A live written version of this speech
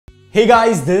Hey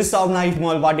guys, this is from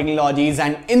AllAboutTechnologies,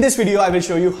 and in this video I will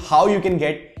show you how you can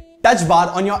get Touch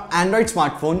Bar on your Android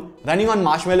smartphone running on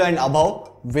Marshmallow and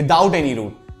above without any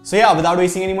root. So yeah, without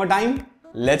wasting any more time,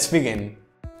 let's begin.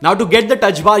 Now to get the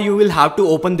Touch Bar, you will have to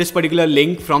open this particular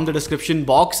link from the description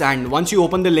box, and once you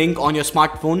open the link on your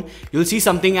smartphone, you'll see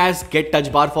something as Get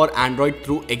Touch Bar for Android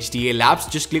through XDA Labs.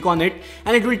 Just click on it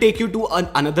and it will take you to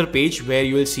another page where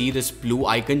you will see this blue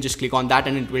icon. Just click on that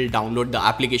and it will download the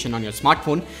application on your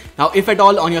smartphone. Now if at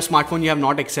all on your smartphone you have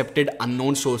not accepted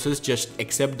unknown sources, just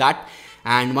accept that.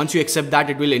 And once you accept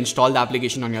that, it will install the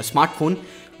application on your smartphone.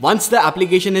 Once the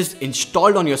application is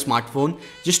installed on your smartphone,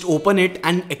 just open it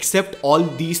and accept all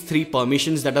these three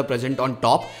permissions that are present on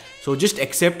top. So just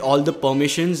accept all the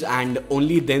permissions and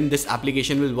only then this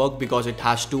application will work, because it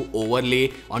has to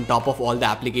overlay on top of all the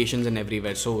applications and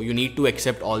everywhere. So you need to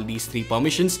accept all these three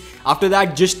permissions. After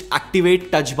that, just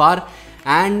activate Touch Bar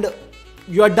and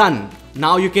you are done.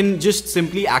 Now you can just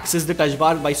simply access the Touch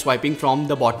Bar by swiping from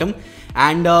the bottom.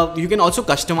 And you can also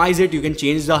customize it. You can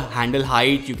change the handle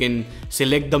height, you can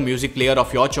select the music player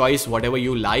of your choice, whatever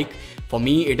you like. For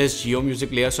me it is Geo music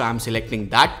player, so I'm selecting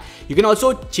that. You can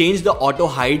also change the auto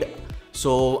hide,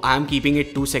 so I'm keeping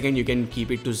it 2 seconds. You can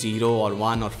keep it to 0 or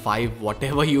 1 or 5,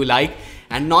 whatever you like.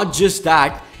 And not just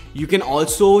that, you can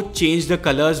also change the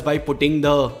colors by putting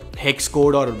the hex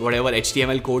code or whatever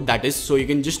HTML code that is. So you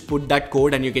can just put that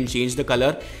code and you can change the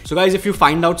color. So guys, if you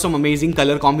find out some amazing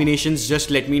color combinations, just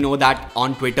let me know that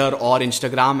on Twitter or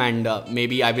Instagram, and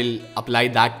maybe I will apply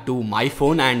that to my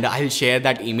phone and I'll share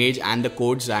that image and the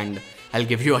codes and I'll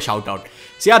give you a shout out.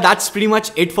 So yeah, that's pretty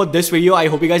much it for this video. I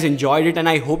hope you guys enjoyed it and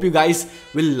I hope you guys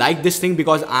will like this thing,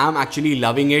 because I'm actually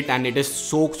loving it and it is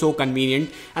so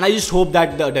convenient. And I just hope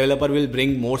that the developer will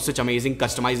bring more such amazing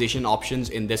customization options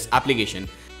in this application.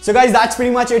 So guys, that's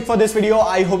pretty much it for this video.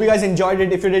 I hope you guys enjoyed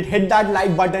it. If you did, hit that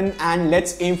like button and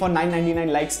let's aim for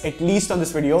 999 likes at least on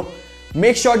this video.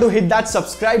 Make sure to hit that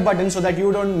subscribe button so that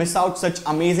you don't miss out such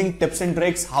amazing tips and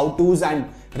tricks, how-tos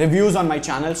and reviews on my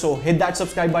channel. So hit that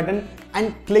subscribe button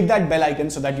and click that bell icon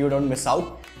so that you don't miss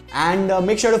out. And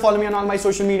make sure to follow me on all my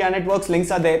social media networks.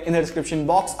 Links are there in the description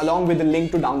box along with the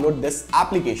link to download this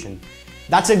application.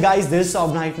 That's it guys. This is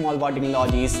from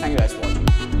AllAboutTechnologies. Thank you guys for watching.